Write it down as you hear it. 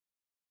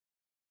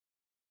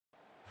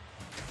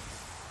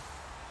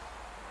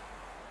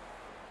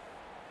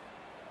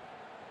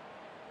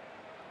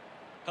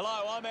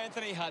Hello, I'm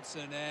Anthony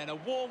Hudson, and a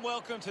warm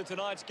welcome to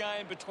tonight's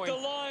game between the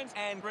Lions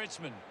and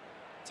Richmond.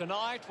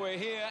 Tonight, we're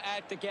here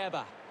at the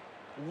Gabba.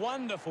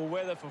 Wonderful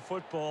weather for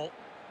football.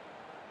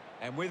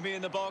 And with me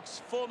in the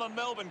box, former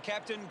Melbourne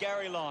captain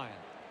Gary Lyon.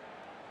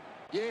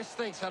 Yes,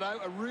 thanks,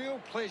 Hutto. A real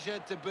pleasure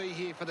to be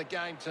here for the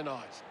game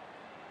tonight.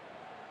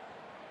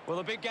 Well,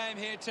 the big game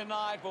here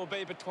tonight will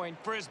be between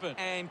Brisbane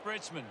and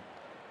Richmond.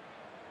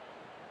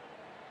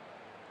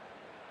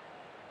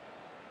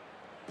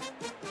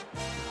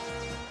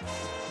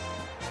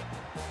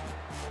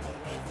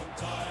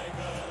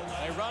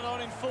 They run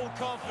on in full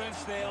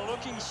confidence, they're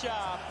looking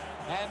sharp,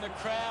 and the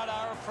crowd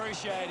are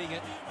appreciating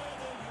it.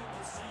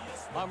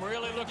 I'm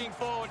really looking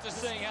forward to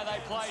seeing how they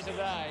play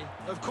today.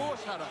 Of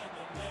course, Hutto.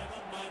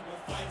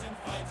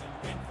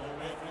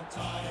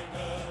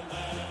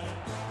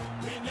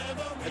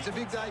 It's a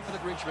big day for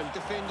the Richmond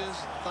defenders.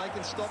 If they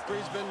can stop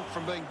Brisbane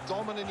from being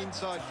dominant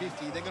inside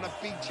 50, they've got a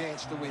big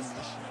chance to win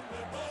this.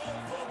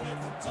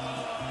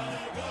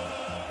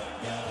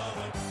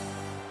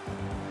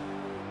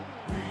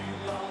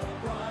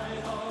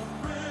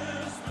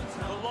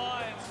 The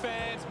Lions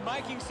fans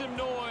making some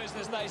noise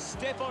as they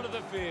step onto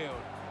the field.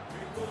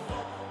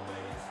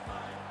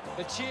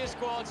 The cheer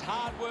squad's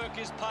hard work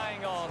is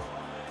paying off.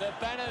 The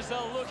banners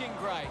are looking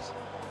great.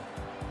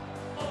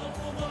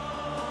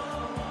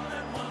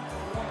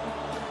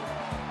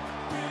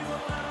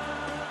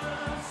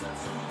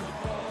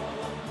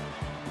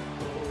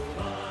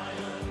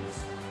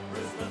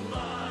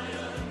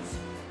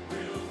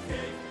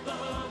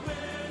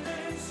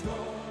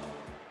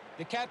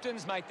 The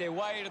captains make their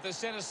way to the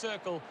centre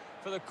circle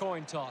for the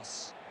coin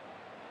toss.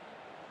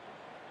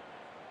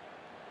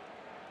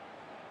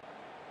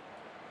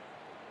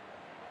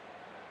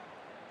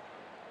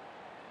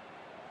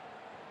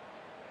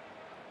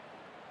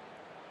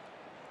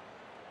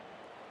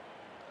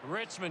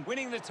 Richmond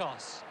winning the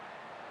toss.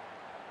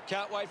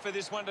 Can't wait for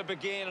this one to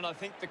begin, and I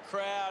think the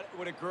crowd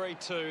would agree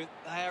too.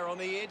 They are on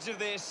the edge of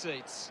their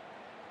seats.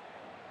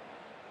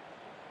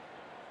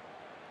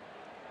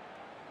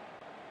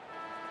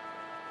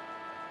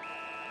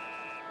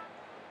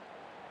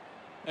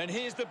 And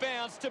here's the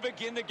bounce to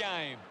begin the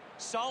game.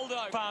 Soldo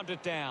farmed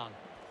it down.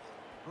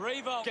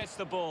 Revo gets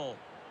the ball.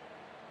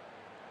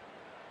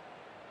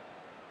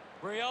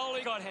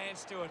 Rioli got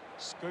hands to it.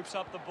 Scoops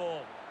up the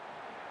ball.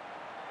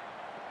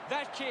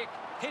 That kick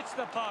hits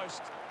the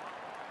post.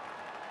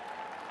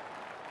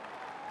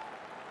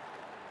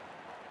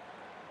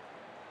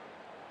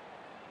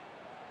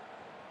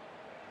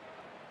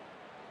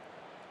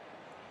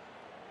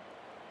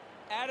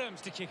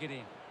 Adams to kick it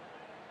in.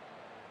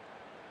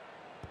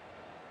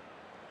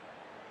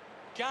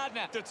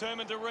 Gardner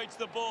determined to reach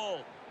the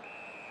ball.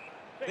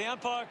 The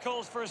umpire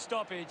calls for a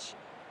stoppage.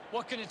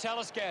 What can you tell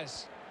us,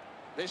 Gaz?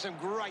 There's some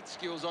great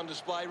skills on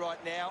display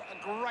right now.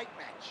 A great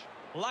match.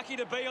 Lucky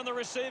to be on the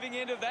receiving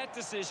end of that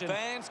decision.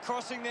 Fans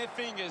crossing their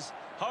fingers,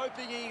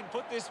 hoping he can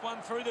put this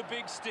one through the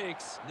big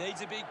sticks.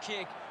 Needs a big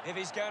kick if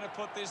he's going to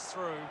put this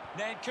through.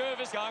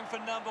 Nankervis going for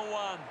number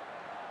one.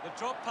 The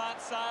drop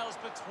punt sails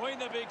between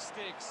the big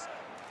sticks.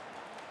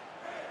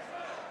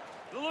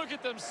 Look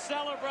at them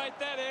celebrate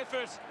that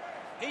effort.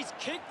 He's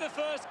kicked the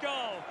first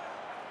goal.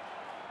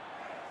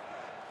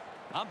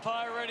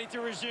 Umpire ready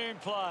to resume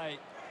play.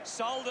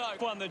 Soldo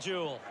won the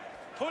duel.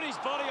 Put his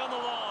body on the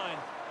line.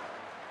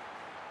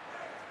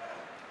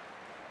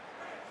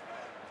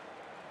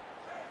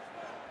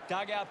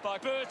 Dug out by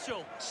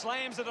Birchall.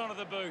 Slams it onto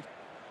the boot.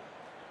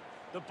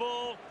 The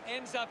ball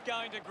ends up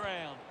going to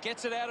ground.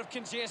 Gets it out of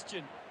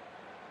congestion.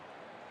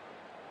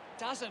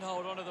 Doesn't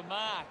hold onto the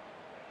mark.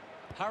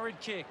 Hurried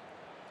kick.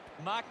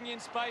 Marking in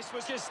space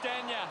was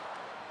Castagna.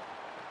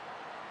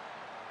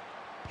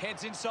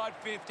 Heads inside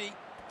 50.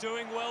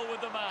 Doing well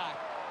with the mark.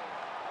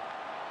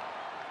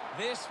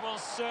 This will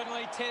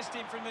certainly test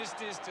him from this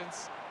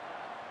distance.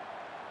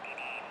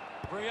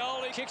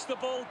 Rioli kicks the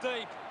ball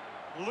deep.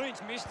 Lynch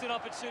missed an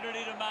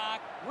opportunity to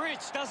mark.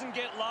 Rich doesn't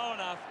get low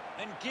enough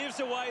and gives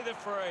away the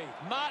free.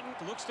 Martin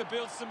looks to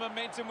build some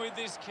momentum with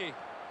this kick.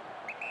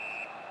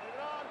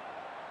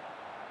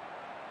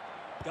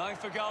 Going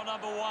for goal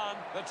number one.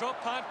 The drop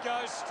punt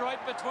goes straight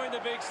between the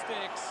big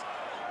sticks.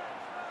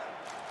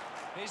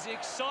 He's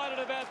excited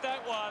about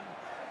that one.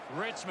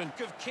 Richmond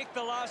have kicked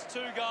the last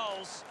two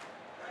goals.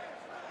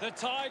 The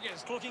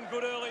Tigers looking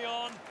good early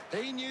on.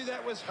 He knew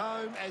that was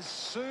home as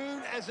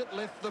soon as it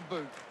left the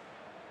boot.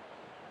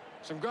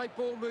 Some great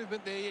ball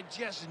movement there. You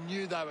just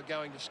knew they were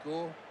going to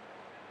score.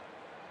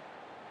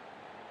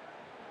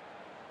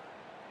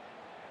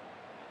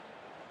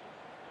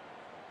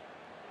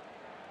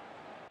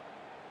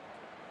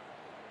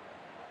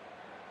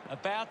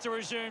 About to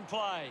resume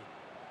play.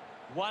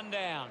 One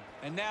down.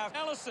 And now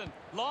Allison.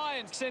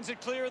 Lions sends it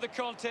clear of the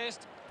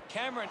contest.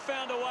 Cameron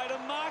found a way to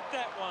mark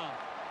that one.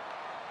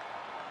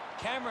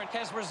 Cameron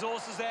has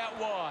resources out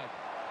wide.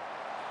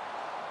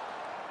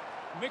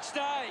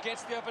 McStay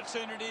gets the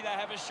opportunity to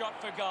have a shot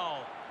for goal.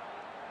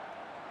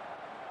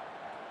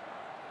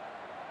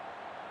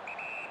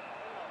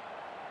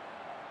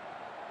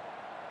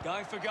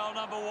 Going for goal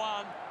number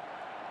one.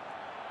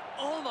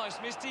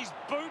 Almost missed his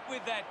boot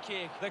with that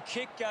kick. The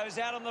kick goes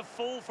out on the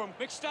full from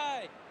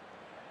McStay.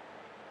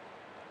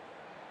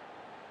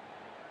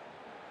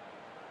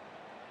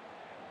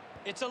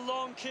 It's a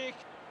long kick.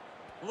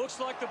 Looks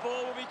like the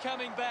ball will be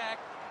coming back.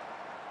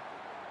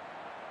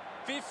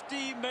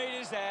 50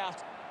 metres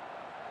out.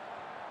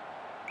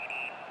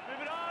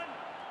 Move it on.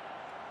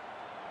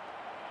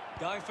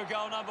 Going for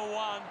goal number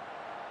 1.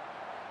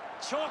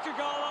 Chalk a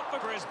goal up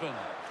for Brisbane.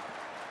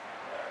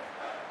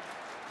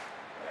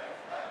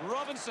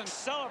 Robinson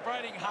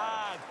celebrating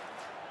hard.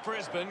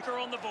 Brisbane are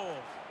on the ball.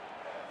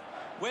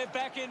 We're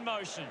back in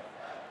motion.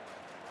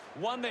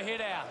 Won the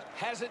hit out.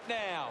 Has it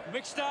now.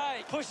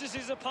 McStay pushes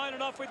his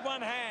opponent off with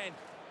one hand.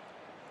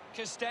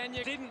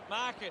 Castagna didn't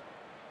mark it.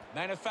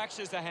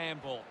 Manufactures a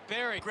handball.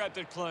 Berry grabbed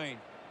it clean.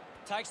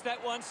 Takes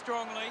that one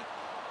strongly.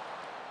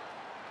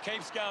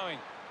 Keeps going.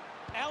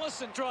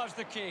 Allison drives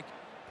the kick.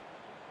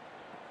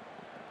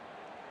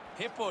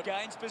 Hipwood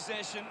gains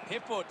possession.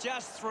 Hipwood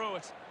just through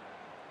it.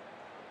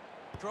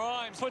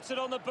 Grimes puts it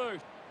on the boot.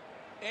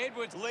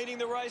 Edwards leading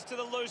the race to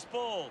the loose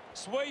ball.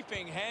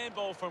 Sweeping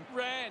handball from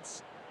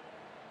Rance.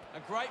 A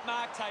great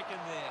mark taken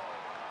there.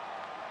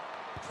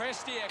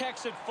 Prestia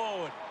kicks it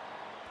forward.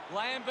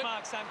 Lambert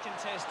marks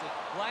uncontested.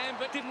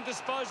 Lambert didn't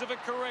dispose of it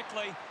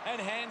correctly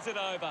and hands it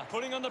over.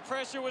 Putting on the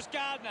pressure was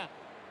Gardner.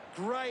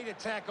 Great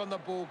attack on the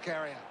ball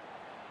carrier.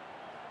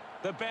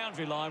 The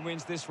boundary line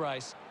wins this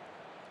race.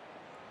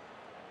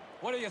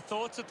 What are your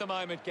thoughts at the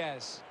moment,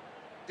 Gaz?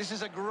 This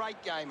is a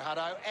great game,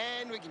 Hutto,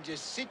 and we can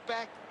just sit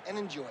back and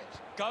enjoy it.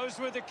 Goes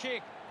with the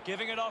kick.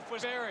 Giving it off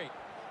was Berry.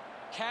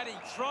 Caddy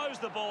throws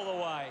the ball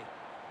away.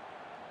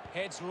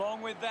 Heads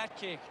long with that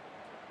kick.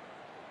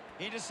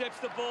 Intercepts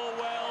the ball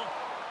well.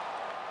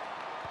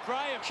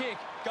 Graham kick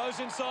goes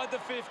inside the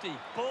 50.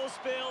 Ball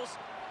spills.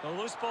 The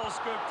loose ball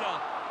scooped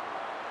up.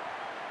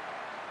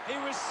 He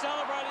was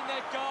celebrating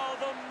that goal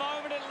the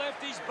moment it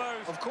left his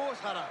boot. Of course,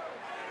 Hutto.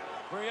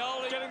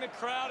 Rioli getting the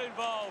crowd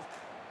involved.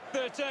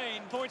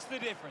 13 points the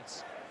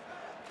difference.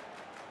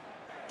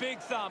 Big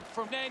thump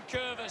from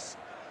Nankervis.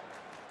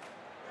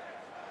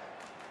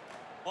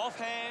 Off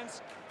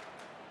hands.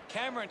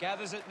 Cameron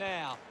gathers it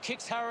now.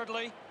 Kicks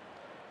hurriedly.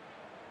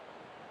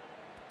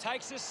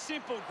 Takes a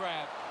simple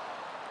grab.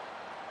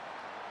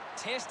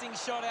 Testing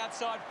shot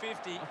outside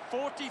 50. A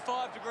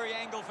 45-degree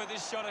angle for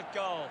this shot at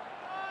goal.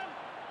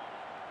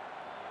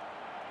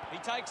 He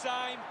takes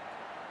aim.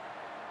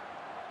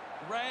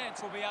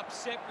 Rance will be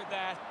upset with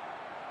that.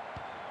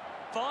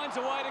 Finds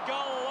a way to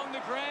goal along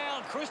the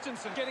ground.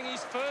 Christensen getting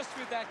his first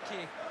with that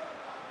kick.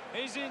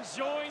 He's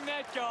enjoying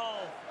that goal.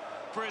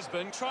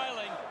 Brisbane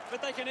trailing,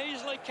 but they can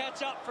easily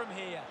catch up from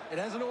here. It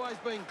hasn't always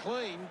been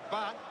clean,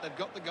 but they've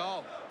got the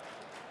goal.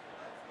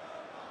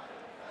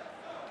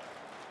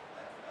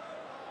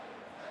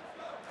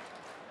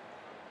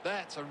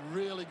 That's a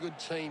really good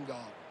team goal.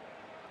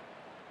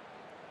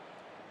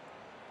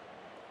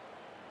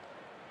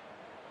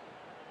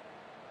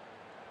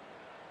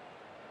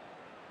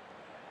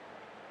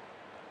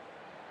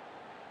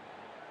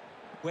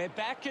 We're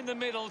back in the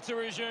middle to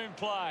resume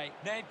play.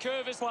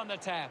 Nankervis won the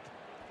tap.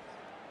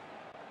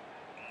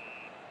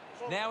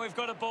 Now we've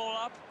got a ball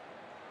up.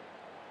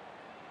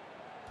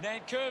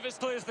 Nankervis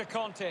clears the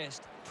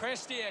contest.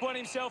 Prestia won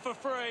himself a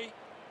free.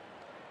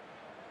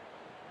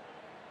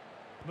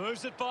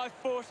 Moves it by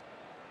foot.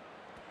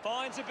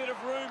 Finds a bit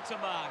of room to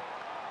mark.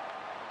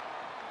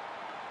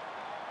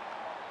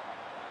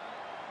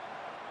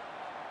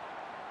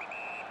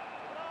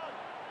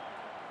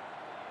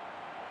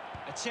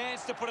 A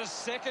chance to put a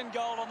second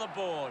goal on the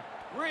board.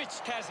 Rich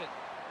has it.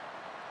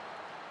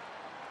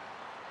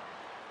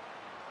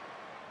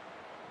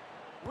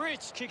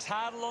 Rich kicks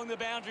hard along the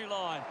boundary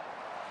line.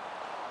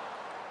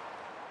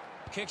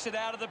 Kicks it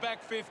out of the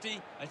back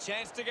 50. A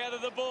chance to gather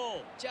the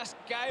ball. Just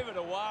gave it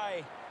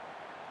away.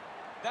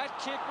 That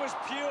kick was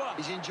pure.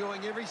 He's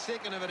enjoying every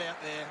second of it out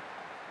there.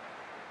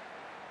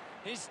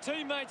 His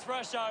teammates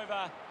rush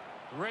over.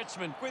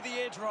 Richmond with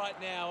the edge right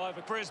now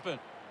over Brisbane.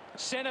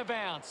 Centre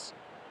bounce.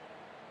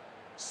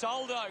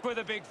 Soldo with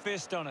a big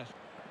fist on it.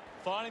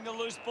 Finding the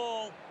loose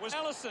ball was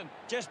Allison.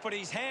 Just put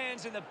his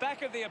hands in the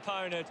back of the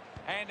opponent,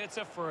 and it's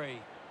a free.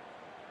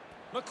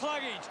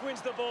 McCluggage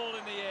wins the ball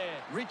in the air.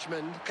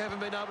 Richmond haven't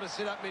been able to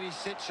set up many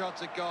set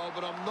shots at goal,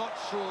 but I'm not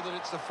sure that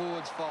it's the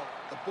forward's fault.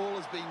 The ball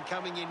has been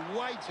coming in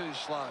way too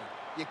slow.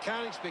 You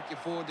can't expect your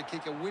forward to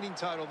kick a winning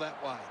total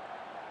that way.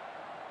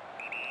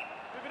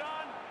 Move it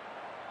on.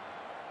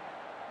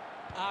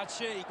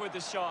 Archie with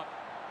the shot.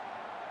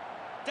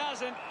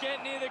 Doesn't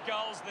get near the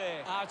goals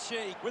there.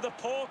 Archie with a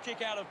poor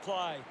kick out of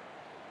play.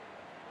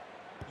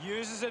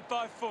 Uses it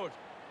by foot.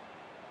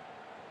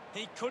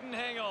 He couldn't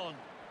hang on.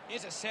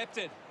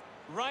 Intercepted.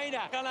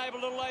 Rayner unable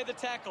to lay the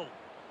tackle.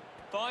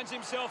 Finds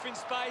himself in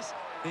space.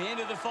 The end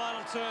of the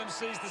final term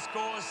sees the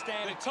scores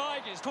stand. The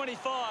Tigers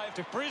 25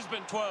 to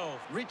Brisbane 12.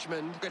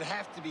 Richmond could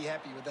have to be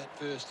happy with that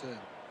first term.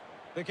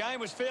 The game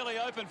was fairly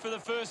open for the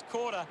first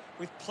quarter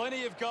with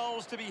plenty of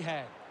goals to be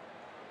had.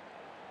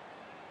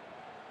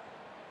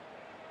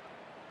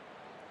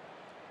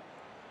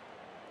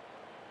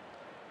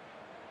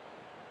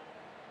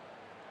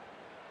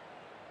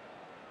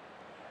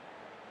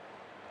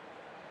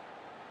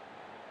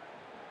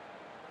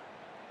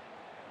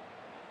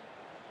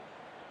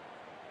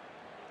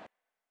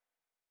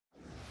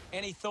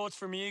 Any thoughts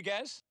from you,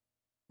 Gaz?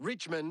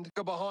 Richmond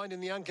got behind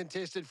in the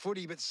uncontested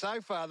footy, but so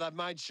far they've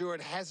made sure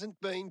it hasn't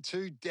been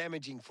too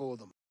damaging for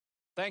them.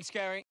 Thanks,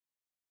 Gary.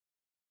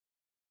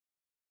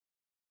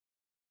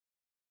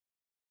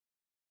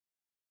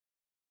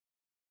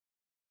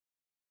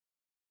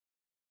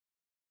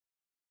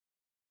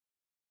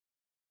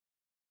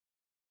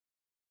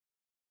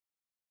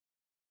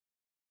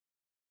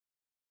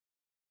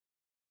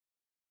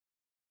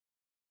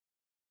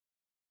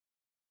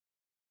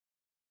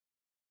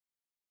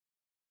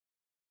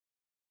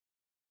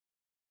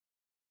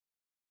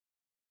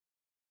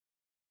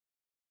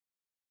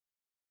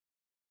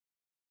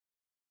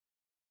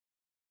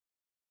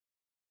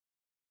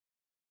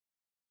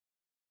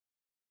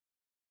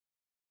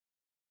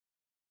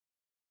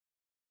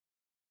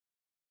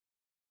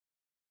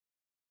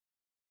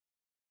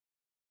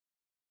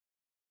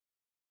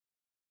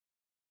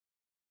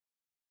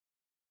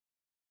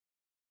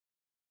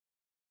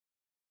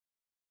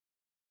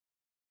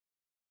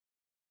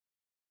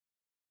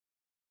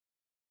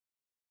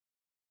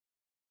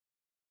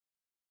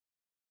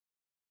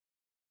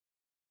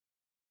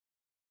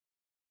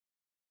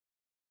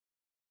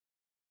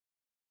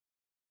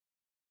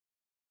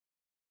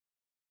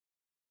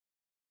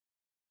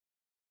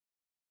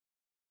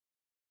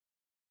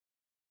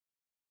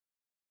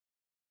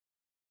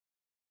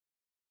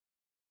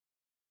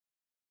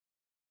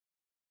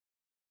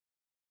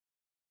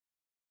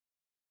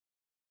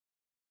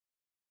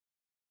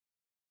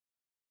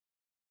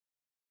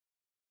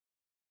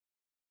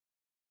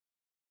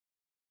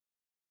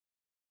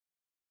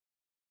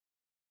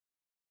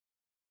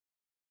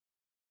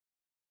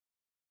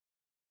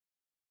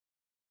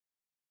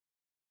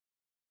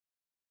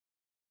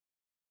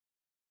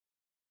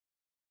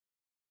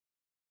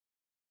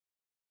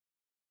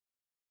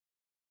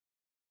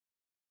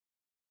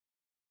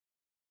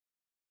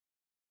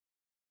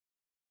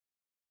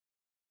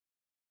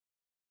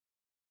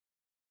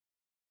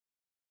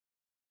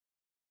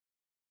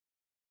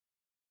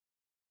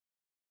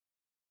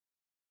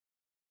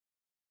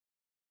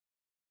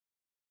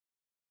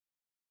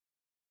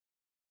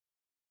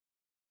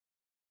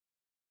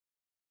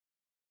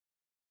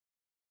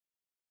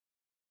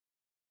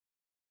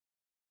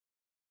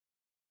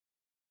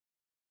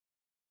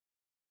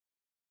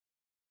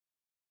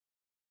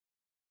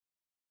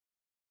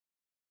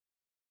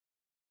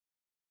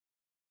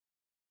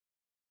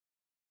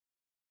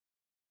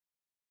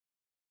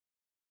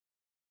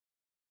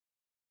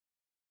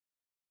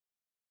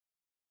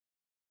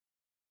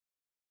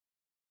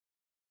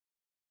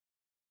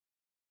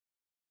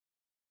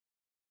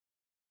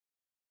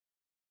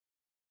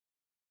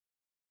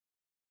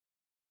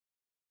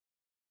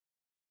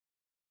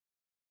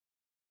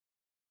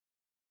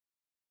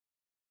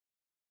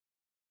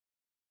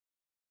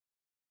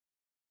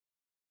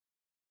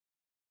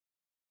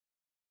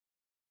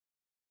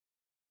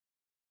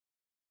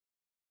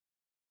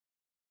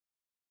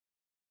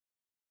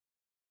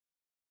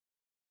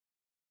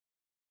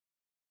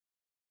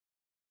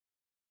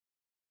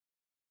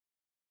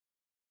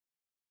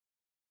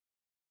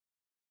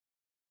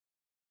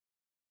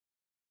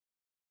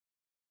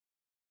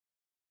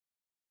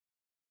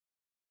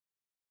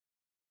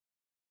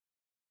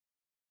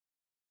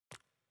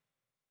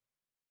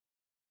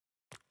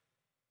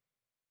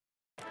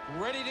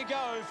 Ready to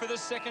go for the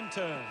second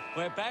turn.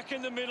 We're back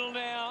in the middle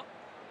now.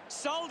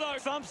 Soldo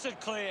thumps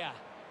it clear.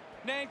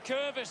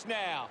 Nankervis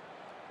now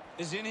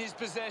is in his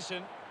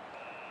possession.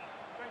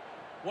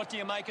 What do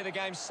you make of the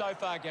game so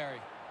far, Gary?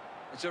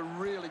 It's a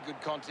really good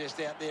contest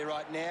out there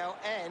right now,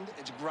 and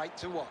it's great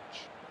to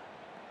watch.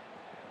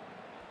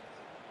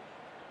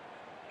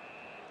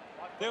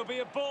 There'll be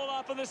a ball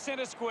up in the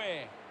centre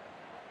square.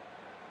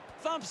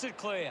 Thumps it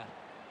clear.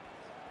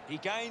 He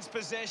gains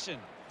possession.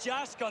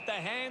 Just got the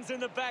hands in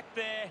the back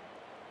there.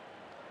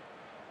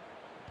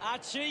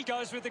 Archie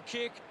goes with the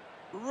kick.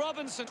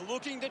 Robinson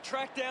looking to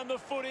track down the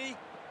footy.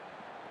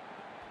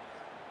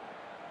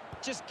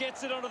 Just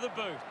gets it onto the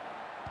boot.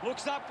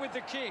 Looks up with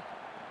the kick.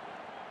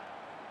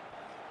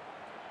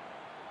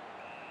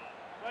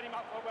 Let him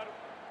up.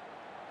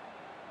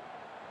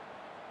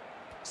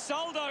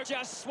 Soldo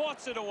just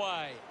swats it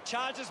away.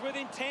 Charges with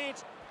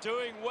intent.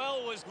 Doing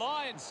well was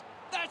Lions.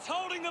 That's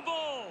holding the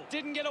ball.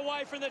 Didn't get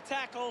away from the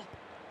tackle.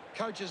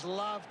 Coaches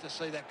love to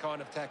see that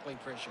kind of tackling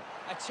pressure.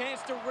 A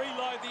chance to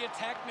reload the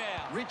attack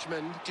now.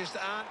 Richmond just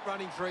aren't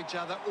running for each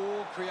other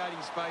or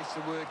creating space to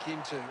work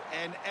into.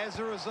 And as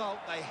a result,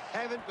 they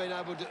haven't been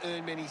able to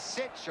earn many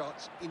set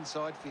shots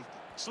inside 50.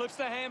 Slips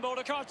the handball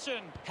to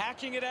Cochin.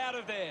 Hacking it out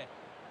of there.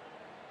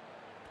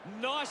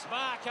 Nice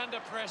mark under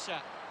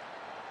pressure.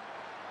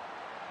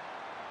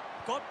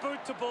 Got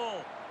boot to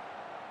ball.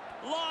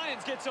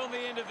 Lyons gets on the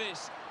end of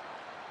this.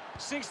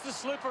 Sinks the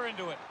slipper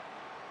into it.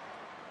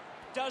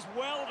 Does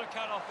well to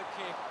cut off the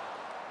kick.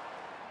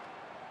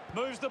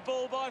 Moves the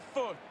ball by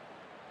foot.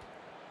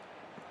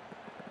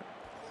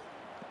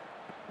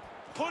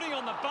 Putting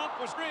on the bump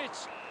was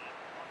Rich.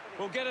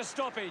 Will get a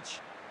stoppage.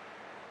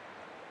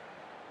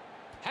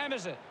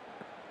 Hammers it.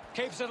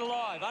 Keeps it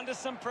alive under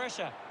some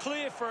pressure.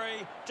 Clear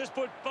free. Just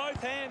put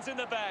both hands in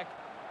the back.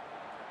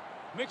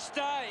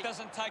 McStay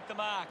doesn't take the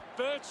mark.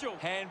 Virtual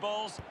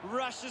handballs,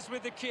 rushes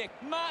with the kick.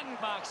 Martin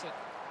marks it.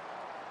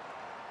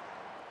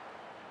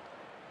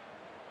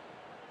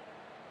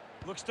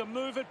 Looks to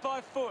move it by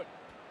foot.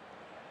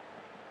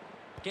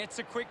 Gets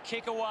a quick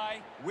kick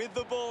away with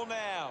the ball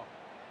now.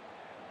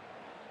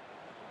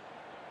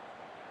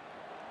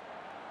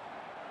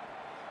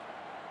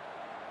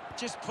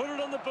 Just put it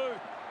on the boot.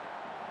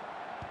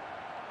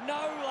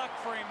 No luck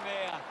for him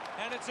there.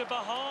 And it's a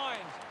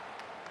behind.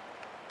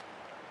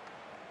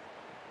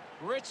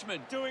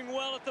 Richmond doing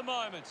well at the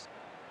moment.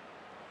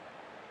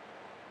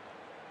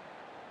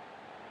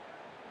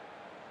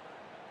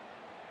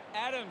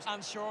 Adams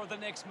unsure of the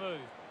next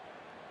move.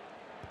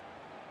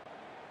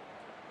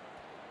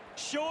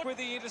 Short with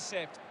the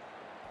intercept.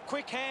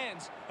 Quick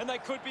hands, and they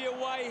could be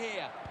away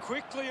here.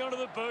 Quickly onto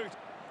the boot.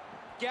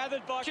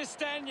 Gathered by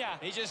Castagna.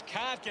 He just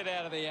can't get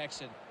out of the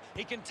action.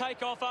 He can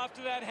take off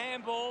after that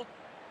handball.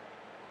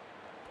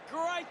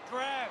 Great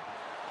grab.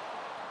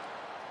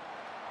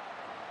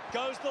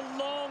 Goes the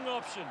long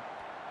option.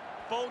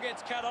 Ball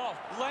gets cut off.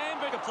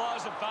 Lambert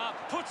applies a bump.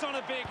 Puts on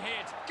a big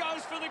hit.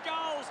 Goes for the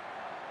goals.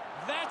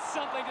 That's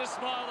something to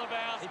smile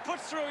about. He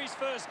puts through his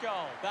first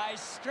goal. They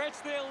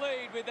stretch their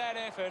lead with that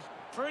effort.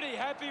 Pretty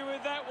happy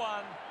with that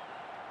one.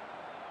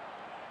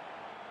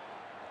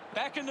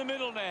 Back in the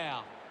middle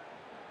now.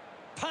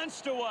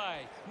 Punched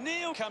away.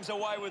 Neal comes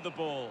away with the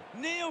ball.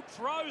 Neal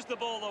throws the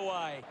ball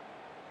away.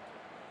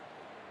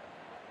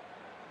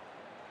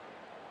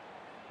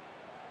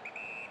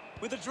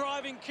 With a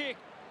driving kick.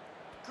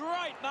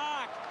 Great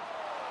mark.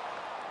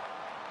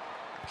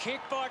 Kick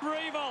by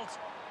Revolt.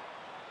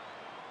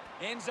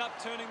 Ends up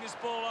turning this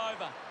ball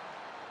over.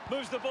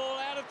 Moves the ball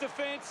out of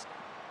defence.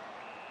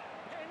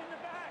 Get him in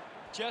the back.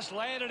 Just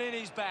landed in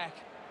his back.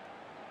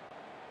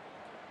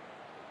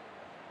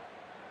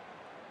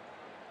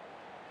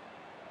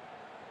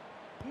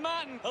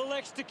 Martin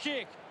elects to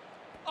kick.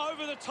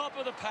 Over the top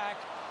of the pack.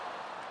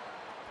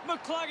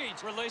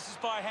 McCluggage releases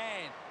by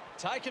hand.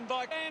 Taken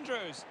by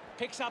Andrews.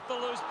 Picks up the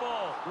loose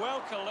ball.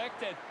 Well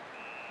collected.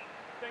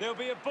 There'll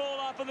be a ball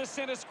up in the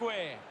centre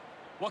square.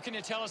 What can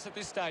you tell us at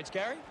this stage,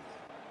 Gary?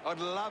 I'd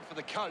love for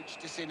the coach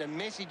to send a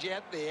message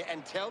out there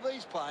and tell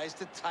these players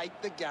to take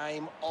the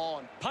game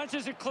on.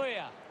 Punches it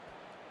clear.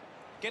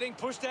 Getting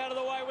pushed out of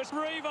the way was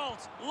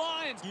Revolt.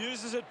 Lyons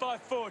uses it by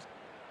foot.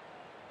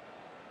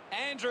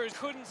 Andrews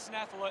couldn't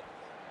snaffle it.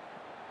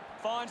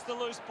 Finds the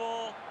loose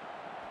ball.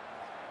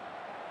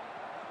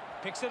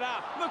 Picks it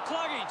up.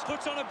 McCluggage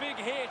puts on a big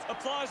hit.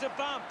 Applies a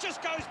bump.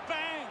 Just goes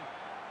bang.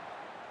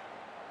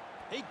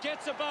 He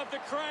gets above the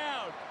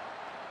crowd.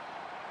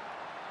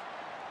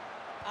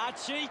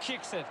 Archie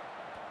kicks it.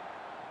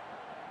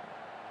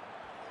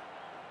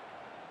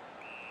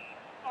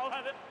 I'll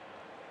have it.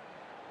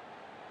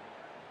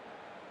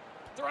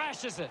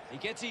 Thrashes it. He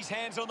gets his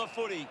hands on the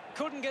footy.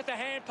 Couldn't get the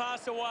hand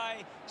pass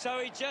away, so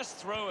he just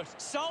threw it.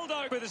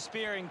 Soldo with a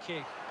spearing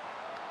kick.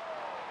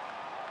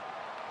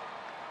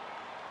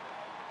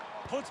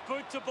 Puts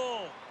boot to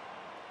ball.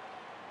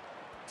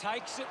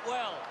 Takes it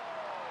well.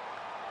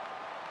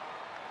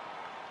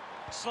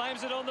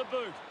 Slams it on the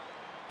boot.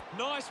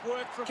 Nice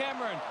work from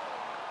Cameron.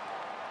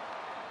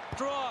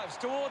 Drives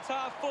towards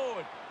half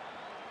forward.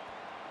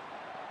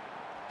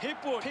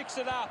 Hipwood picks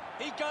it up.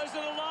 He goes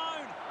it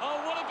alone.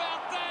 Oh, what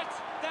about that?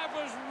 That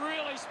was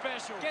really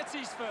special. Gets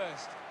his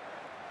first.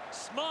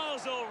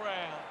 Smiles all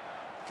round.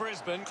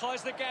 Brisbane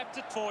close the gap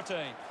to 14.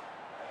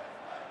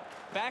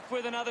 Back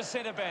with another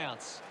centre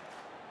bounce.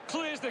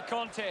 Clears the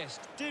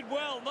contest. Did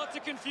well not to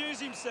confuse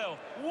himself.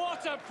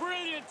 What a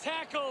brilliant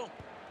tackle.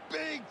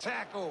 Big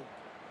tackle.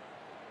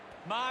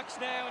 Marks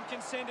now and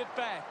can send it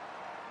back.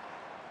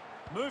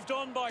 Moved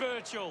on by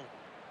Virtual.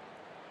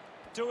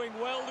 Doing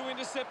well to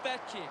intercept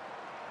that kick.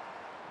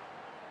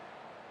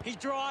 He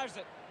drives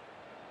it.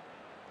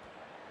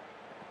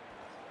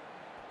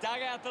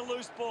 Dug out the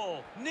loose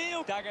ball.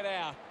 Neal dug it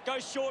out.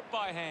 Goes short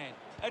by hand.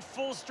 At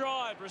full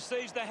stride,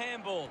 receives the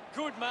handball.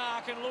 Good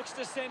mark and looks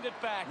to send it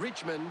back.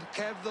 Richmond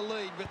have the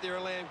lead, but they're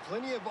allowing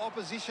plenty of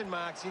opposition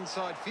marks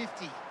inside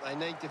 50. They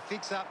need to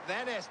fix up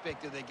that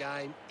aspect of their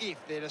game if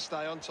they're to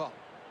stay on top.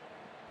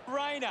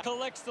 Rayner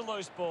collects the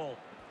loose ball.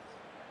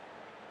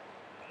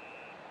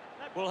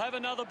 We'll have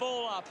another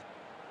ball up.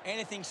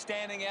 Anything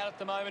standing out at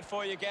the moment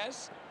for you,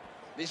 Gaz?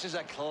 This is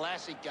a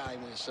classic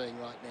game we're seeing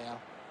right now.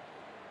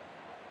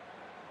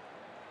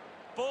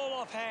 Ball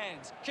off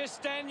hands.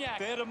 Castagna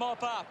there to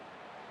mop up.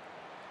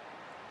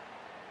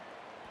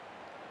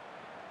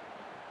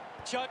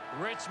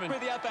 Richmond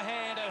with the upper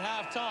hand at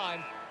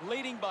half-time,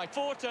 leading by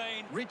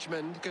 14.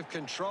 Richmond have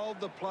controlled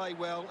the play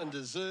well and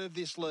deserve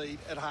this lead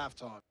at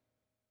halftime.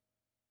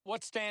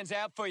 What stands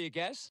out for you,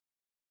 Gaz?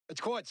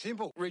 It's quite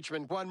simple.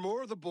 Richmond won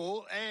more of the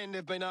ball and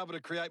have been able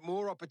to create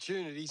more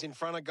opportunities in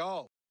front of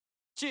goal.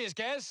 Cheers,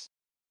 Gaz.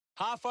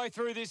 Halfway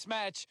through this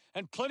match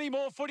and plenty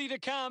more footy to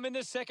come in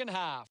the second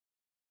half.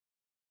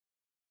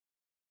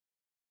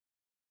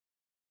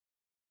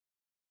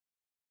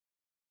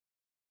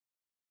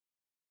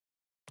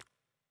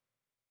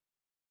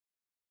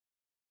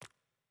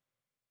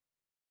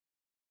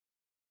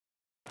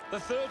 The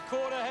third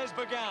quarter has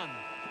begun.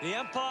 The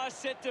umpire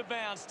set to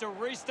bounce to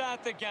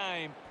restart the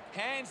game.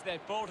 Hands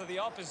that ball to the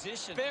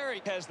opposition.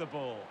 Berry has the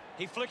ball.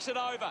 He flicks it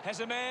over.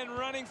 Has a man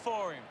running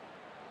for him.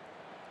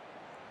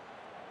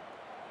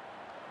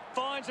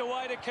 Finds a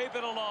way to keep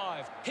it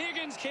alive.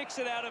 Higgins kicks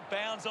it out of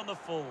bounds on the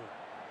full.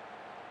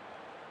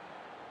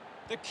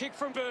 The kick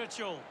from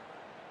Birchall.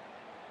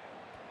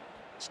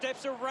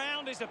 Steps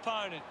around his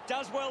opponent.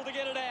 Does well to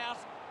get it out.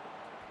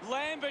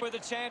 Lambert with a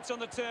chance on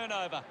the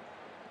turnover.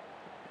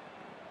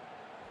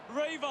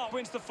 Revo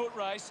wins the foot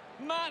race.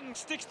 Martin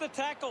sticks the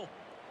tackle.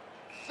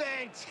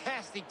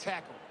 Fantastic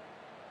tackle.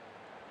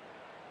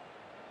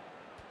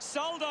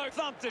 Soldo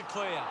thumped it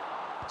clear.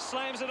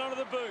 Slams it onto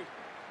the boot.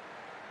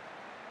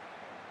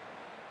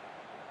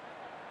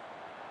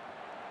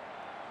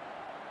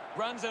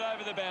 Runs it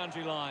over the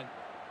boundary line.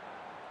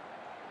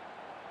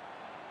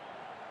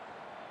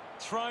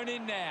 Thrown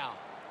in now.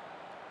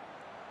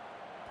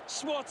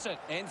 Swats it.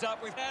 Ends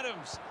up with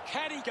Adams.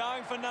 Caddy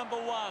going for number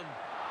 1.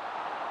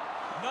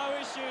 No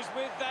issues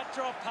with that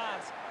drop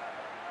punt.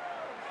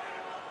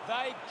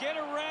 They get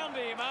around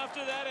him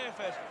after that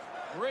effort.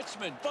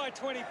 Richmond by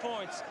 20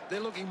 points.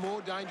 They're looking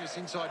more dangerous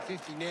inside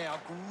 50 now.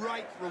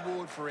 Great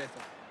reward for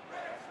effort.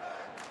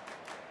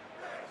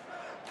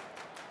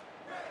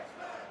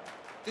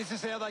 This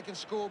is how they can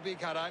score big,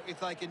 Hutto.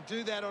 If they can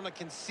do that on a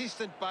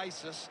consistent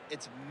basis,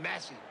 it's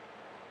massive.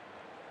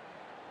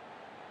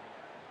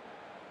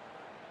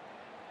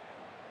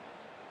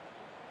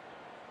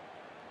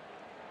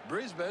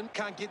 Brisbane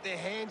can't get their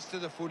hands to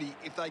the footy.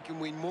 If they can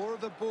win more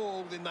of the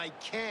ball, then they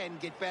can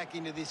get back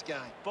into this game.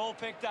 Ball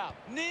picked up.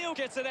 Neal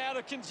gets it out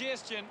of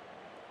congestion.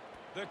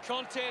 The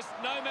contest,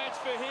 no match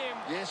for him.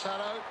 Yes,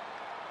 Hutto.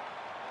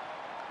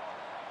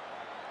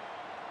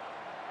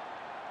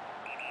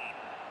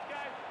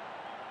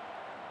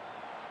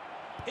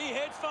 He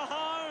heads for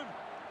home.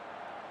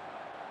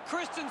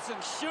 Christensen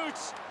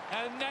shoots,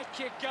 and that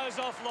kick goes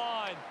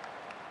offline.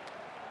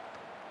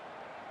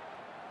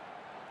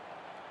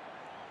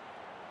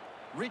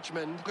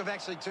 Richmond have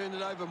actually turned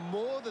it over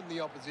more than the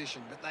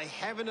opposition, but they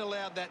haven't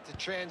allowed that to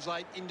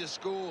translate into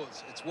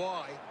scores. It's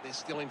why they're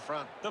still in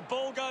front. The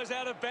ball goes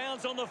out of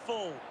bounds on the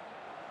full.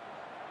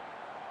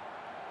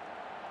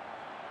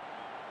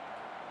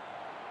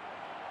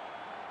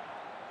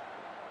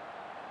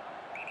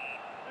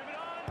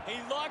 He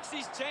likes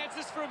his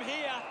chances from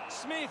here.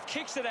 Smith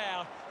kicks it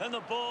out, and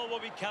the ball will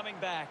be coming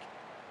back.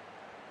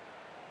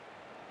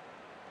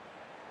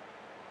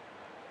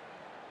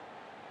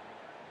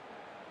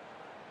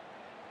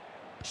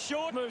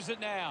 Short moves it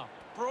now.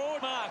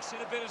 Broad marks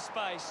in a bit of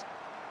space.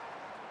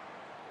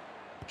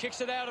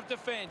 Kicks it out of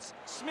defence.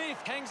 Smith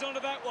hangs on to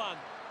that one.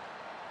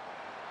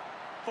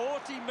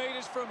 40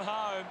 metres from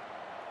home.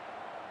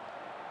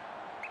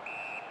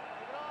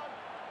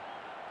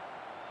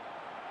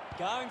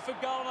 Going for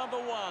goal number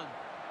 1.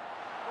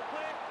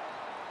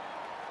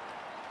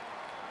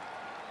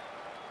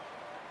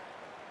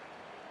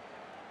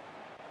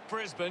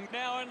 Brisbane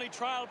now only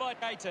trailed by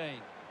 18.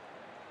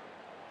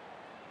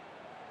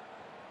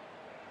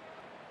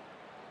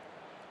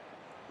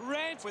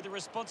 Rant with the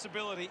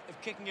responsibility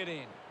of kicking it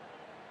in.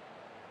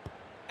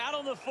 Out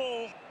on the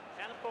full.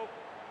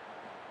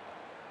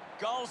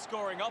 Goal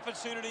scoring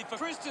opportunity for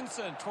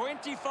Christensen.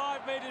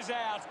 25 metres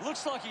out.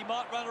 Looks like he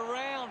might run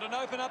around and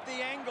open up the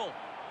angle.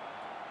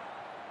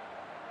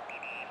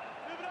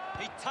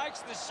 He takes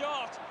the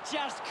shot.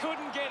 Just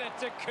couldn't get it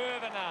to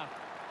curve enough.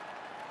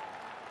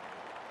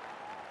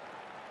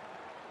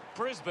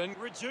 Brisbane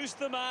reduced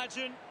the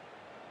margin.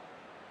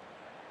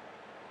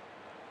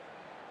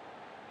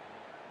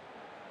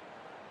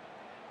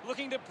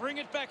 Looking to bring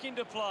it back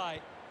into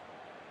play.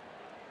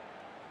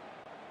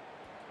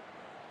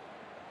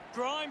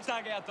 Grimes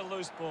dug out the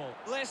loose ball.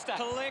 Leicester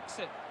collects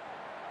it.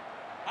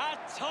 A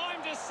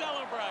time to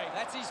celebrate.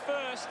 That's his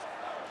first.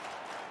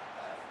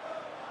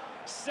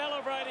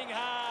 Celebrating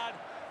hard.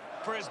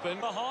 Brisbane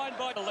behind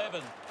by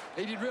 11.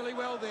 He did really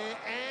well there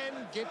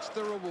and gets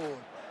the reward.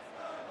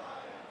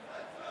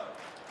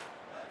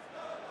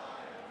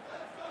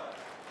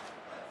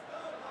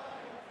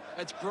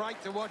 It's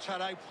great to watch,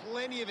 Hutto.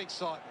 Plenty of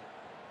excitement.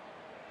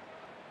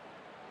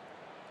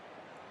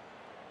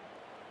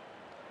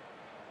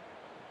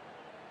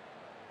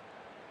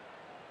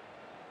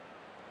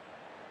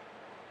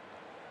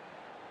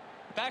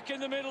 Back in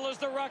the middle as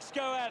the Rucks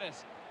go at it.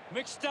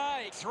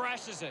 McStay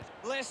thrashes it.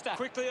 Leicester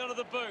quickly onto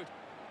the boot.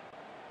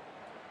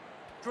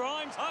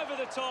 Grimes over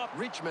the top.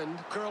 Richmond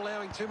are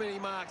allowing too many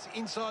marks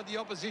inside the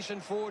opposition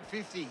forward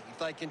 50. If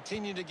they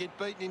continue to get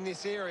beaten in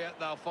this area,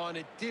 they'll find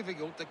it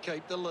difficult to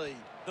keep the lead.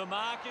 The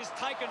mark is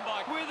taken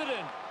by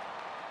Witherden.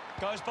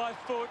 Goes by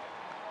foot.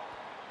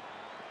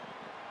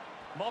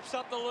 Mops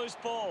up the loose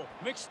ball.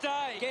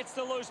 McStay gets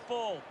the loose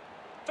ball.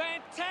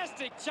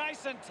 Fantastic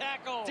chase and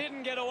tackle.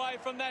 Didn't get away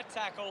from that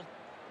tackle.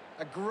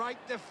 A great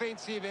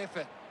defensive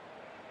effort.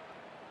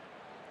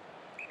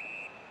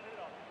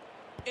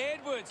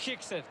 Edwards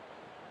kicks it.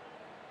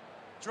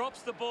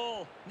 Drops the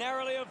ball.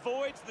 Narrowly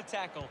avoids the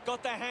tackle.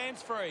 Got the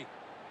hands free.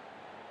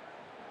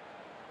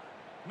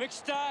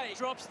 McStay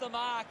drops the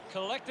mark,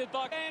 collected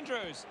by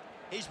Andrews.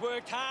 He's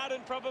worked hard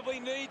and probably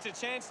needs a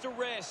chance to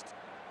rest.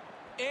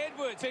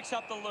 Edwards picks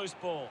up the loose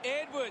ball.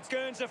 Edwards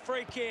earns a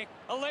free kick,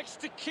 elects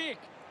to kick.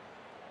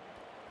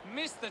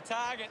 Missed the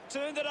target,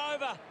 turned it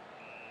over.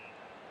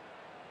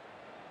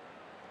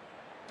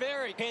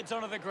 Berry heads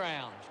onto the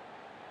ground.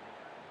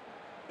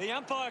 The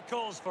umpire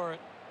calls for it.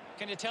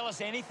 Can you tell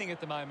us anything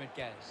at the moment,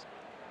 Gaz?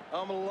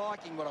 I'm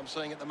liking what I'm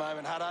seeing at the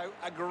moment, Hutto.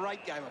 A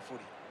great game of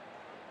footy.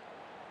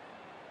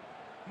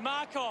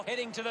 Markov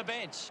heading to the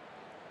bench.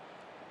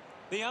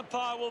 The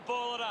umpire will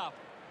ball it up.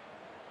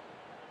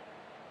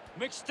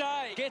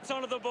 McStay gets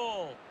onto the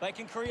ball. They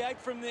can create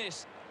from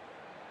this.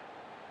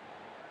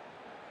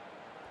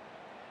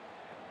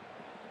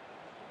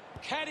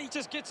 Caddy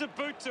just gets a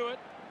boot to it.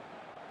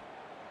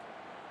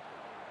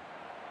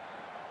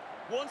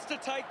 Wants to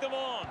take them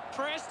on.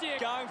 Prestia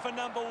going for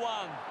number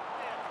 1.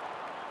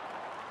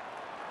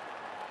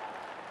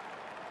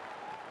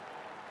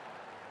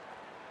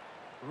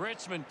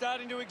 Richmond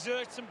starting to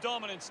exert some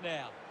dominance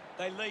now.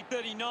 They lead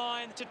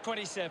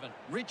 39-27.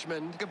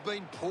 Richmond have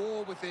been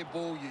poor with their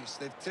ball use.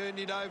 They've turned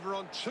it over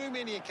on too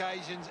many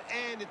occasions,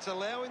 and it's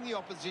allowing the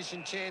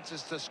opposition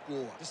chances to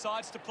score.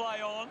 Decides to play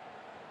on.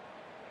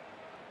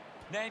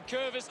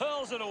 Nankervis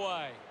hurls it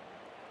away.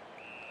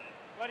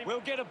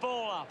 We'll get a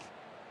ball up.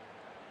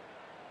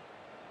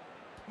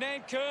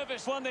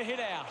 Nankervis won the hit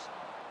out.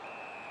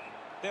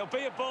 There'll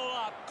be a ball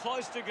up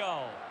close to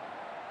goal.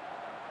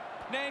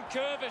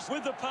 Nankervis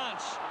with the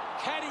punch.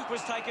 Caddy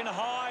was taken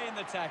high in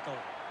the tackle.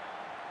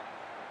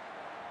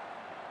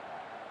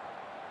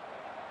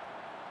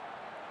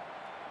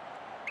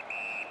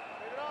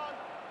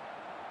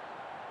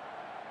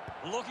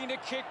 Looking to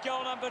kick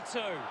goal number 2.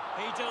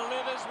 He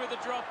delivers with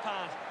a drop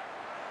punt.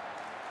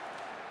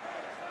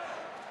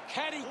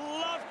 Caddy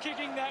loved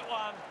kicking that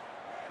one.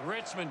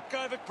 Richmond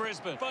go for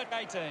Brisbane by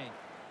 18.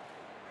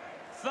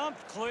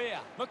 Thumped clear.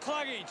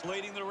 McCluggage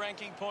leading the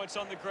ranking points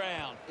on the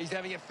ground. He's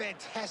having a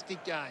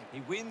fantastic game.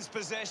 He wins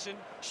possession.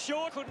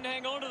 Shaw couldn't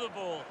hang on to the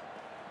ball.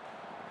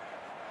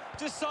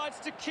 Decides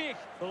to kick.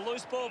 The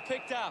loose ball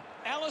picked up.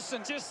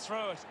 Allison just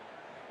threw it.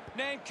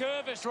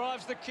 Nankervis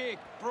drives the kick.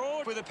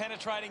 Broad with a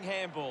penetrating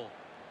handball.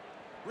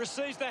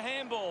 Receives the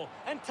handball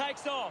and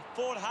takes off.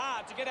 Fought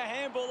hard to get a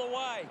handball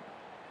away.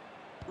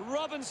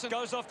 Robinson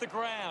goes off the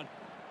ground.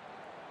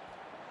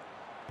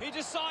 He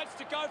decides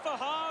to go for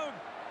home.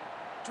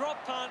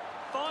 Drop punt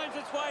finds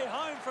its way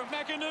home from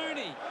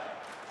McInerney.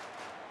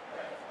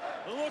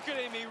 Look at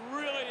him, he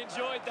really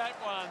enjoyed that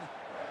one.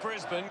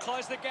 Brisbane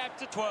close the gap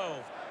to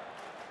 12.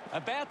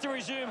 About to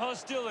resume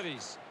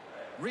hostilities.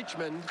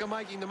 Richmond are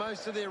making the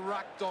most of their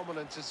ruck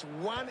dominance. It's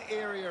one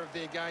area of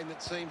their game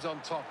that seems on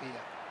top here.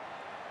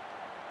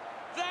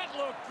 That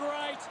looked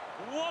great.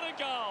 What a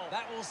goal.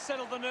 That will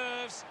settle the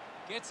nerves.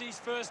 Gets his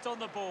first on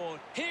the board.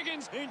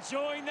 Higgins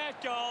enjoying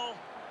that goal.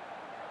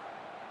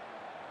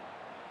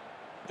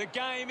 The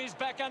game is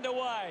back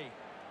underway.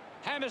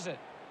 Hammers it.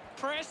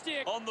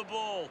 Prestia on the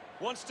ball.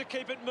 Wants to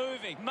keep it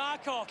moving.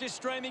 Markov is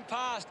streaming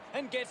past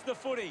and gets the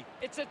footy.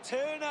 It's a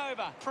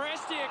turnover.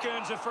 Prestia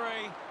earns a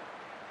free.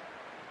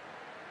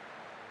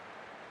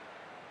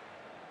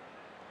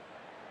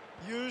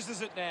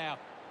 Uses it now.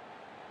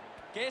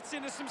 Gets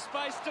into some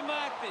space to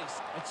mark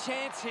this. A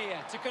chance here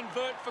to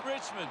convert for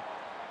Richmond.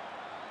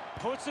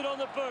 Puts it on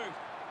the boot.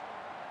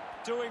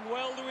 Doing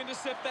well to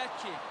intercept that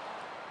kick.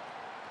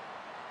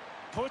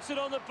 Puts it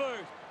on the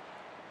boot.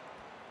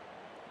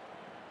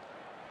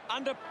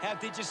 How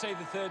did you see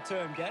the third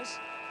term, Gaz?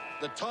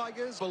 The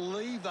Tigers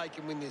believe they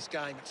can win this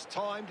game. It's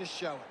time to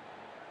show it.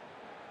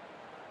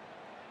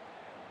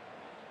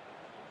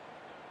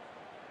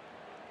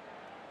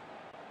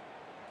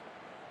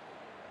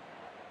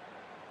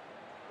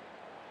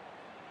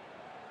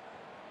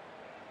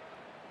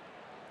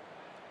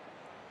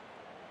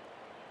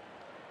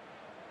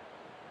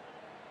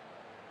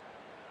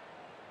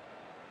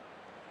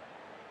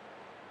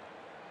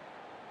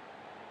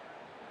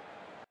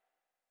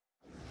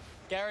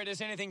 Gary,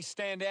 does anything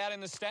stand out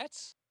in the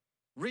stats?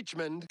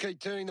 Richmond keep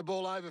turning the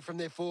ball over from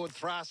their forward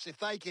thrust. If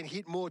they can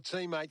hit more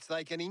teammates,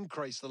 they can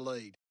increase the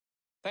lead.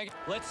 Thank you.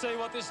 Let's see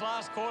what this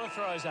last quarter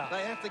throws up.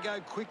 They have to go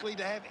quickly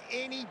to have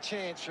any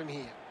chance from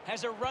here.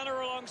 Has a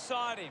runner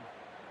alongside him.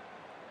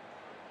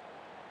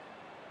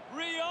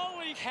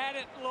 Rioli had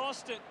it,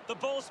 lost it. The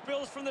ball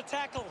spills from the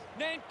tackle.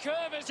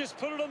 Nankervis just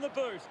put it on the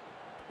boot.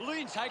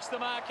 Lynn takes the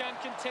mark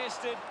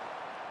uncontested.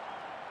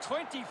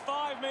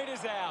 25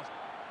 metres out.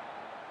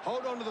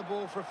 Hold on to the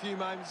ball for a few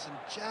moments and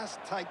just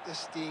take the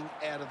sting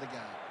out of the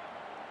game.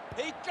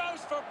 He goes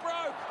for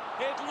broke.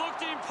 It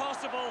looked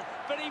impossible,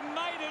 but he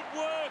made it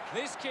work.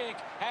 This kick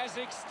has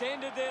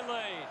extended their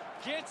lead.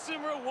 Gets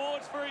some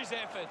rewards for his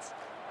efforts.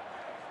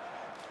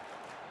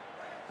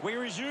 We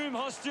resume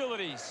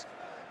hostilities.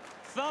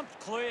 Thumped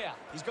clear.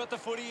 He's got the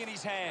footy in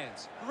his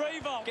hands.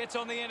 Revolt gets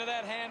on the end of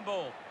that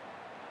handball.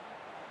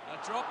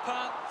 A drop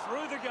punt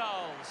through the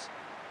goals.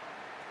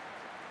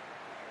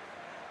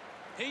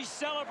 He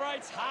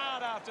celebrates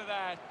hard after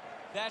that.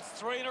 That's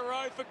 3 in a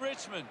row for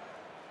Richmond.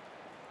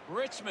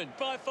 Richmond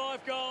by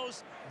 5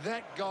 goals.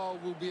 That goal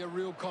will be a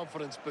real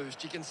confidence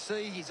boost. You can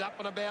see he's up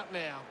and about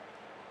now.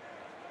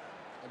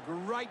 A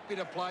great bit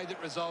of play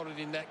that resulted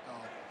in that goal.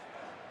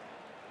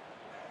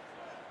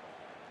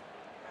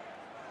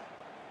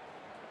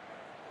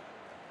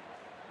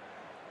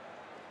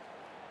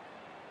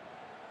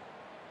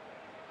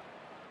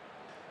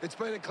 It's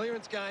been a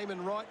clearance game,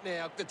 and right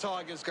now the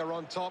Tigers are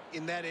on top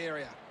in that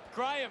area.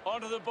 Graham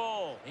onto the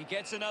ball. He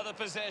gets another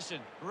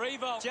possession.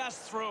 Revo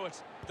just through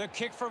it. The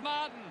kick from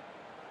Martin.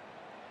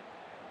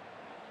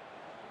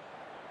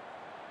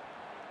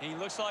 He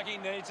looks like he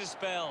needs a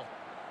spell.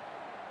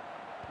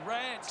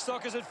 Rand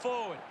soccers it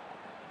forward.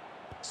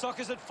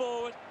 Soccers it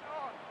forward.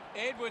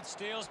 Edwards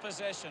steals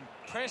possession.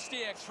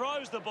 Prestiak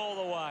throws the ball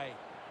away.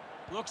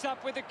 Looks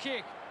up with the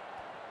kick.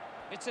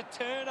 It's a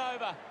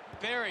turnover.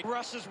 Berry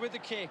rushes with the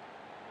kick.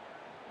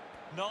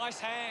 Nice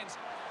hands.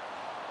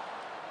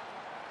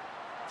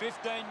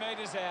 15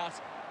 metres out.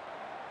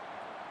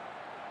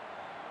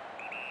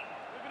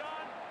 Move it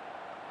on.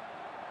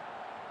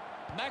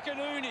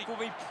 McInerney will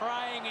be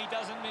praying he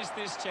doesn't miss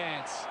this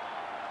chance.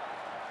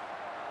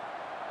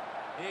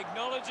 He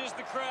acknowledges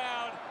the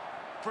crowd.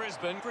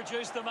 Brisbane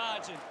produced the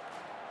margin.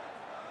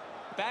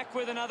 Back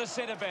with another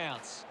centre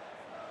bounce.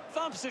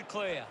 Thumps it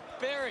clear.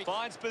 Berry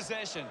finds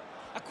possession.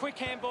 A quick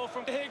handball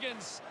from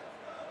Higgins.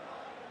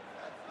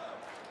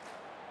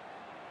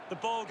 The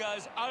ball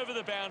goes over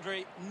the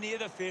boundary near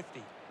the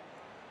 50.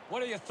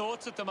 What are your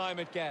thoughts at the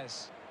moment,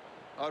 Gaz?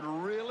 I'd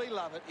really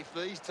love it if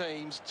these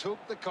teams took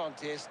the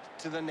contest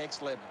to the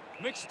next level.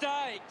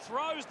 McStay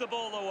throws the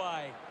ball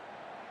away.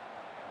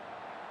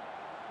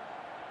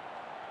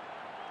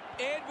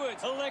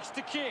 Edwards elects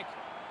to kick.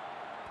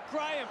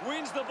 Graham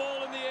wins the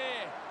ball in the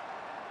air.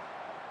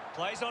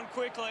 Plays on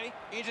quickly.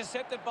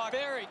 Intercepted by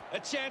Berry. A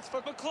chance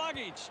for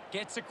McCluggage.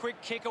 Gets a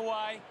quick kick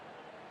away.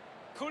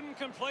 Couldn't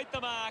complete the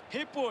mark.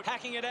 Hipwood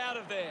hacking it out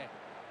of there.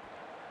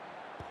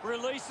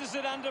 Releases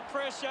it under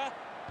pressure.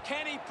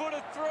 Can he put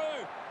it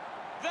through?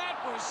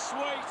 That was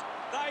sweet.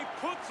 They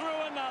put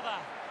through another.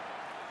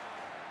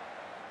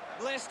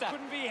 Leicester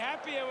couldn't be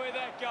happier with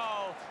that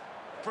goal.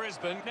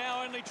 Brisbane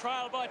now only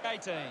trailed by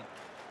 18.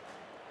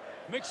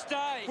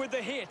 McStay with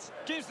the hit.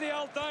 Gives the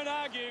old don't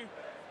argue.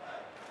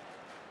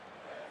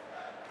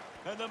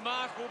 And the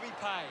mark will be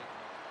paid.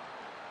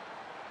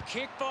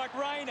 Kick by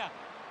Rayner.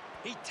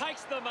 He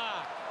takes the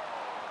mark.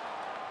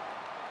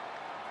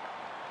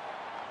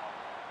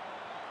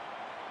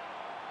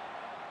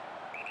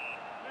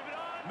 Move it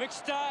on.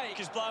 McStay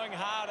is blowing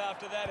hard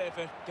after that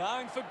effort.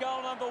 Going for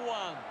goal number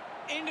 1.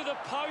 Into the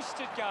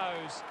post it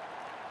goes.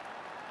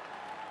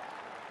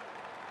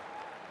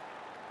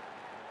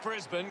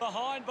 Brisbane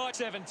behind by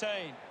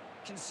 17.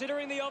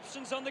 Considering the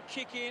options on the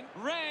kick in,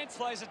 Rand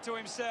plays it to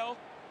himself.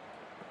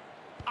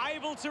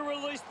 Able to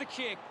release the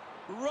kick.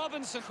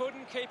 Robinson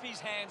couldn't keep his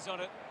hands on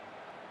it.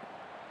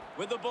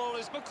 With the ball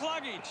is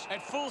McCluggage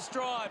at full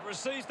stride,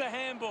 receives the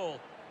handball.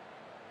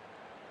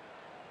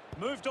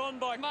 Moved on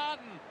by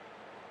Martin.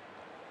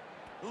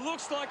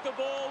 Looks like the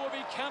ball will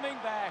be coming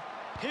back.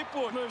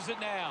 Hipwood moves it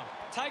now.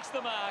 Takes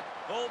the mark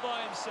all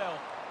by himself.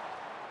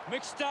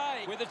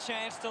 McStay with a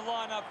chance to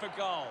line up for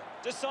goal.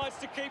 Decides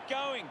to keep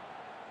going.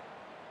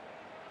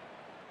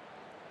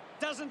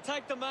 Doesn't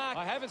take the mark.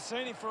 I haven't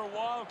seen him for a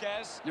while,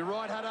 Gaz. You're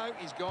right, Hutto.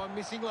 He's gone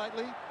missing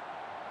lately.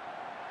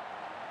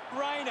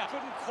 Rayner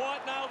couldn't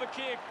quite nail the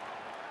kick.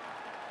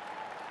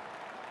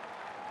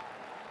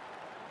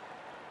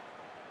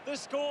 The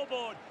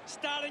scoreboard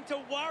starting to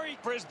worry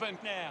Brisbane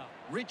now.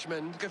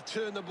 Richmond have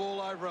turned the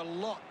ball over a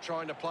lot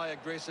trying to play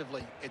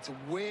aggressively. It's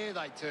where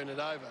they turn it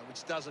over,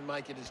 which doesn't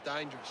make it as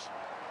dangerous.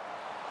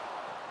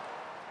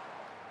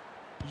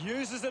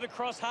 Uses it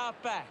across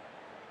half-back.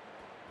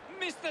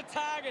 Missed the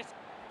target.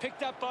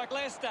 Picked up by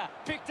Leicester.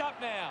 Picked up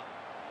now.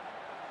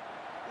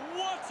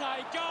 What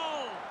a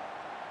goal!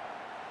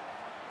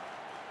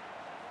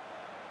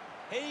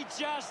 He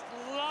just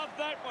loved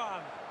that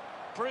one.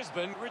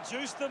 Brisbane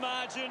reduced the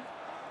margin.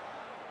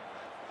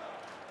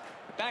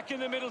 Back in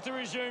the middle to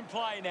resume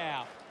play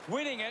now.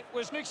 Winning it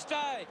was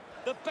McStay.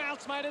 The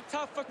bounce made it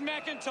tough for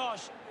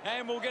McIntosh.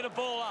 And we'll get a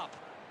ball up.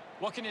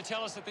 What can you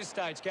tell us at this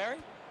stage, Gary?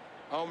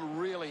 I'm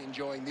really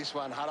enjoying this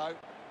one, Hutto.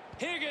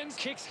 Higgins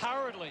kicks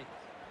hurriedly.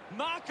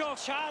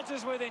 Markov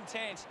charges with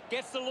intent.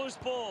 Gets the loose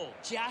ball.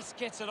 Just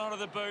gets it onto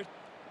the boot.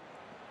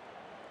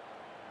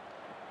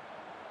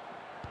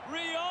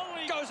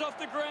 Rioli goes off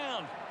the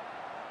ground.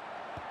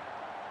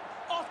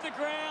 Off the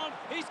ground.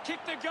 He's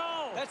kicked a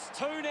goal. That's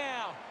 2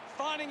 now.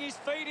 Finding his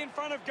feet in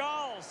front of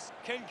goals.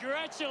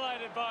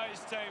 Congratulated by his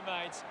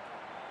teammates.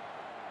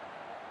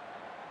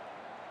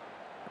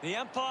 The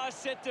umpire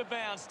set to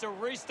bounce to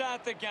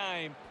restart the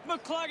game.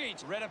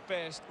 McCluggage, read it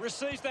best,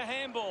 receives the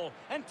handball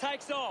and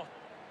takes off.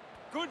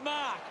 Good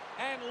mark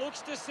and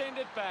looks to send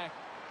it back.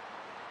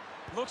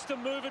 Looks to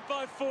move it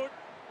by foot.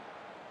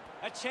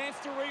 A chance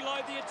to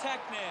reload the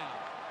attack now.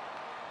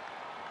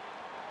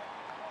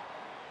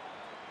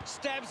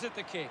 Stabs at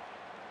the kick.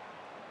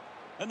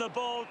 And the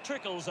ball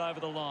trickles over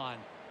the line.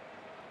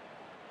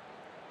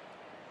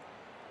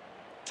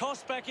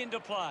 Toss back into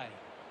play.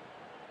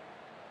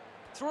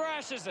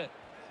 Thrashes it.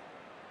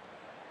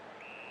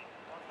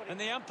 And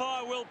the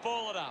umpire will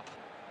ball it up.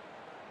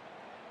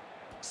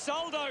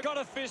 Soldo got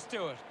a fist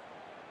to it.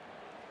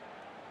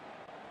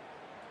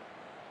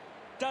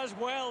 Does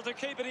well to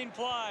keep it in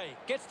play.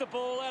 Gets the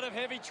ball out of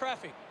heavy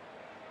traffic.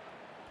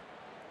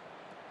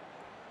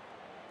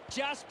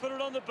 Just put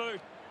it on the boot.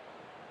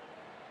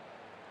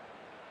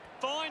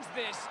 Finds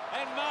this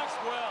and marks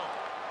well.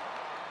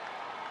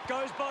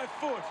 Goes by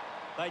foot.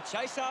 They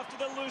chase after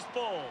the loose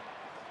ball.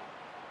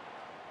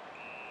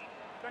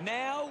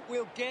 Now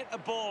we'll get a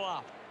ball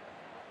up.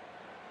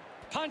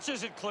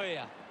 Punches it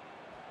clear.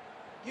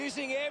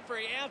 Using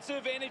every ounce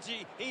of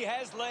energy he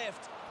has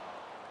left.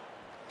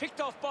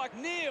 Picked off by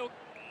Neil.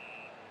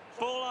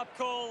 Ball up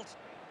called.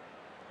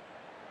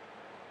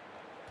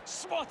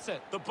 Swats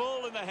it. The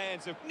ball in the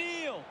hands of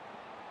Neil.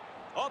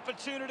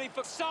 Opportunity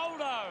for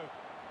Soldo.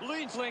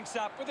 Lynch links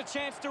up with a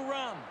chance to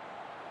run.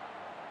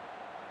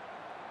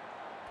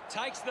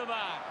 Takes the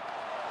mark.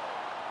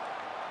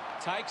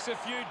 Takes a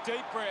few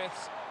deep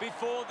breaths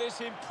before this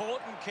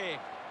important kick.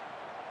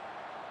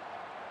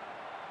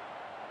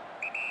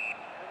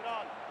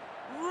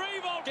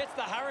 Revolt gets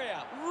the hurry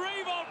up.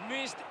 Revolt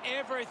missed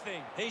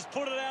everything. He's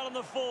put it out on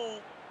the full.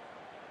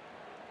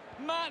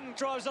 Martin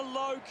drives a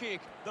low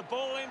kick. The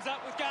ball ends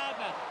up with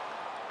Gardner.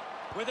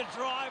 With a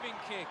driving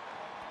kick.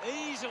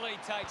 Easily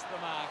takes the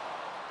mark.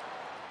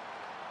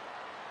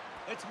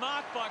 It's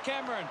marked by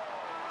Cameron.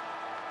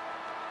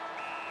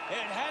 It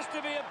has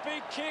to be a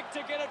big kick to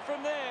get it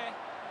from there.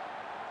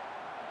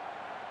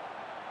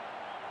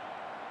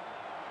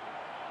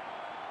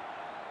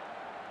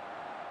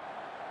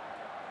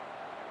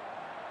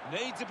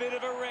 Needs a bit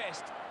of a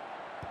rest.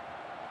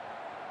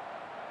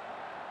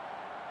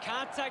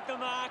 Can't take the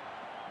mark.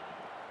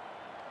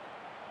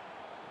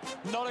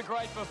 Not a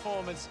great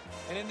performance.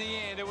 And in the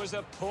end, it was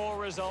a poor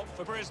result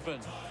for Brisbane.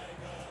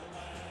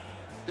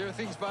 There are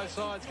things both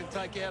sides can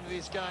take out of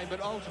this game,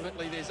 but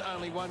ultimately there's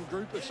only one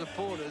group of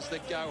supporters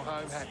that go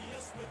home happy.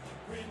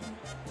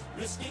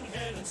 Risking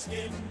head and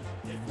skin.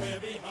 If we're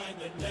behind,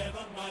 then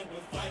never mind.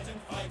 We'll fight and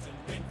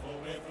win, for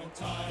we're from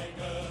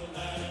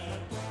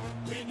Tigerland.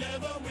 We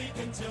never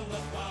weaken till the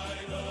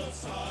final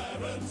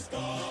siren's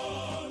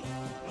gone.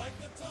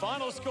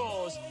 Final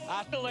scores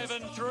at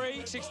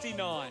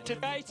 11-3-69 to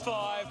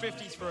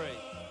 8-5-53.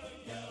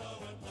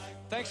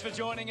 Thanks for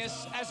joining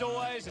us. As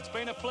always, it's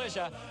been a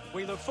pleasure.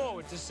 We look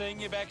forward to seeing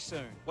you back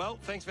soon. Well,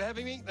 thanks for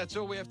having me. That's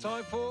all we have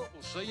time for.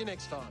 We'll see you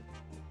next time.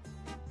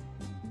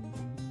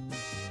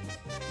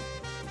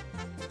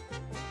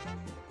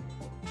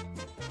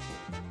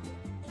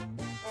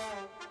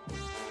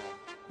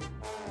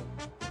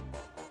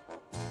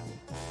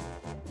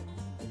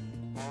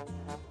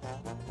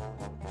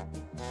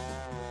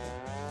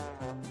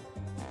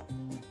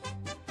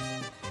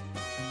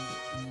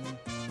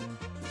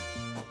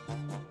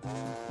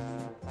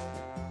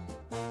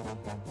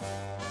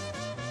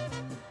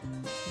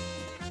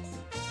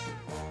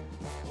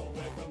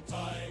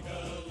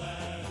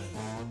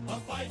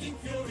 Fighting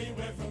fury,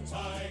 we're from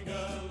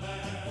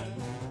Tigerland.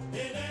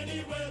 In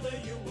any weather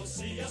you will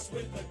see us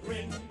with a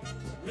grin,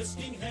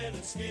 risking head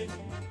and skin.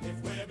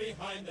 If we're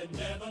behind, then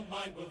never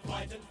mind, we'll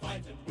fight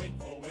and win,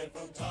 for we're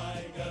from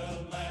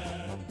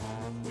Tigerland.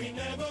 We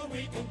never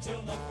weaken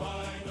till the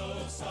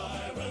final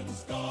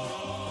siren's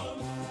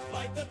gone.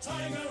 Like the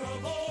tiger